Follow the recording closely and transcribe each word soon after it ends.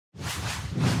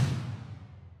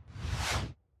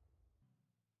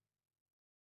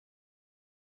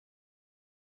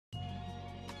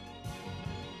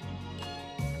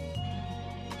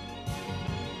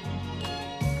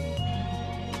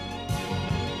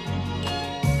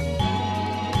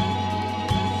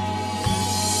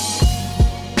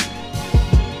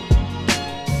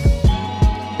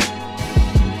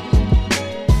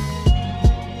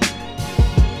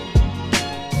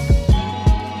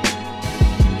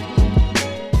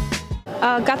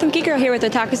Gotham Geek Girl here with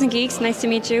Otakus and Geeks. Nice to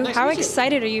meet you. Nice How to meet you.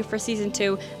 excited are you for Season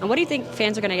 2? And what do you think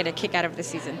fans are going to get a kick out of this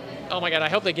season? Oh my god, I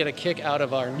hope they get a kick out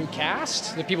of our new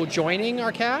cast, the people joining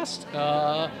our cast.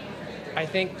 I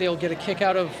think they'll get a kick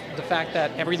out of the fact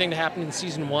that everything that happened in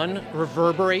Season 1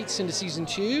 reverberates into Season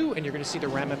 2, and you're going to see the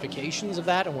ramifications of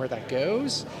that and where that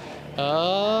goes.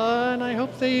 And I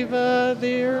hope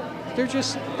they're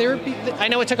I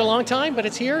know it took a long time, but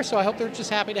it's here, so I hope they're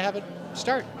just happy to have it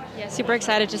start. Yeah, super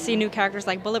excited to see new characters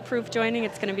like Bulletproof joining.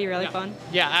 It's going to be really Yeah. fun.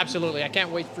 Yeah, absolutely. I can't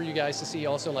wait for you guys to see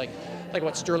also like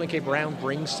what Sterling K. Brown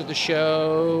brings to the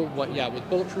show. With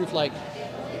Bulletproof,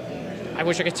 I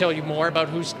wish I could tell you more about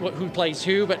who plays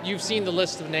who, but you've seen the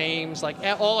list of names. Like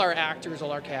all our actors,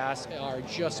 all our cast are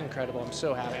just incredible. I'm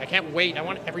so happy. I can't wait. I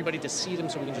want everybody to see them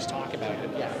so we can just talk about it.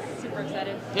 Yeah. Super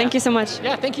excited. Yeah. Thank you so much.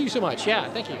 Yeah, thank you so much. Yeah,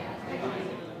 thank you.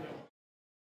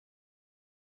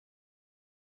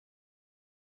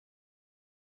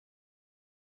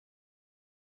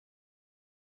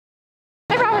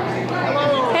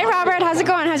 Hey Robert, how's it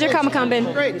going? How's your Comic-Con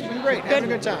been? Great, it's been great. Having a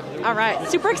good time. All right,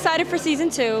 super excited for Season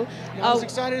 2. Not as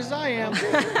excited as I am.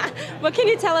 What can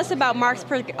you tell us about Mark's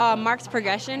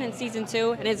progression in Season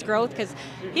 2 and his growth? Because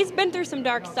he's been through some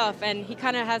dark stuff and he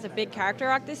kind of has a big character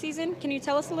arc this season. Can you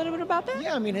tell us a little bit about that?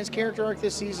 Yeah, I mean, his character arc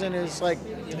this season is like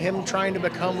him trying to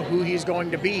become who he's going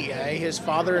to be. His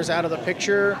father is out of the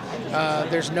picture.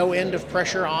 There's no end of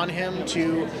pressure on him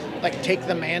to take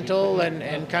the mantle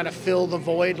and kind of fill the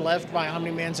void left by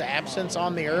Omni-Man's absence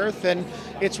on the Earth. And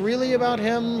it's really about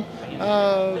him,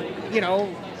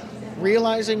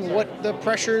 realizing what the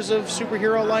pressures of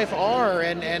superhero life are,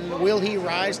 and will he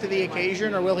rise to the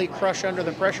occasion or will he crush under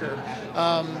the pressure?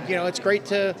 It's great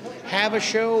to have a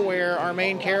show where our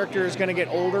main character is going to get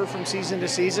older from season to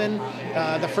season.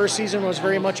 The first season was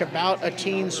very much about a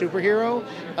teen superhero.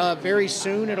 Very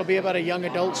soon it'll be about a young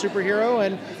adult superhero,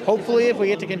 and hopefully if we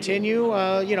get to continue,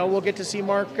 we'll get to see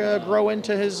Mark grow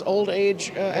into his old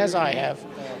age as I have.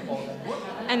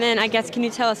 And then I guess, can you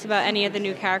tell us about any of the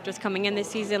new characters coming in this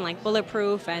season, like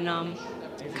Bulletproof, and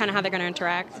kind of how they're going to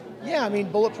interact? Yeah, I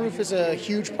mean, Bulletproof is a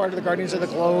huge part of the Guardians of the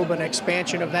Globe, an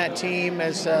expansion of that team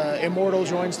as Immortal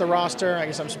joins the roster. I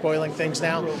guess I'm spoiling things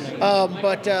now.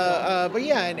 But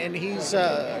yeah, and he's,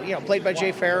 played by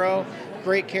Jay Farrow.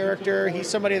 Great character. He's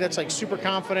somebody that's super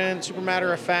confident, super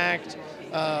matter of fact.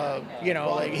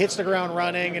 Hits the ground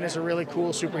running and is a really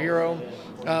cool superhero.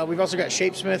 We've also got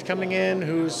Shapesmith coming in,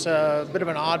 who's a bit of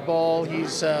an oddball.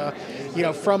 He's,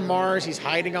 from Mars. He's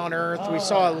hiding on Earth. We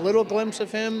saw a little glimpse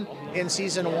of him in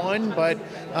Season 1, but,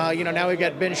 now we've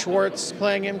got Ben Schwartz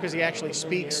playing him because he actually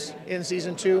speaks in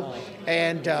Season 2.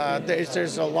 And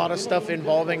there's a lot of stuff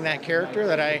involving that character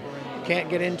that I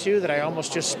can't get into, that I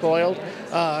almost just spoiled.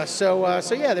 So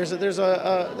yeah, there's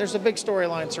a big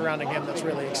storyline surrounding him that's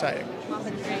really exciting.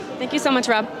 Thank you so much,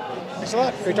 Rob. Thanks a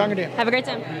lot. Great talking to you. Have a great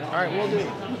time. All right, we'll do.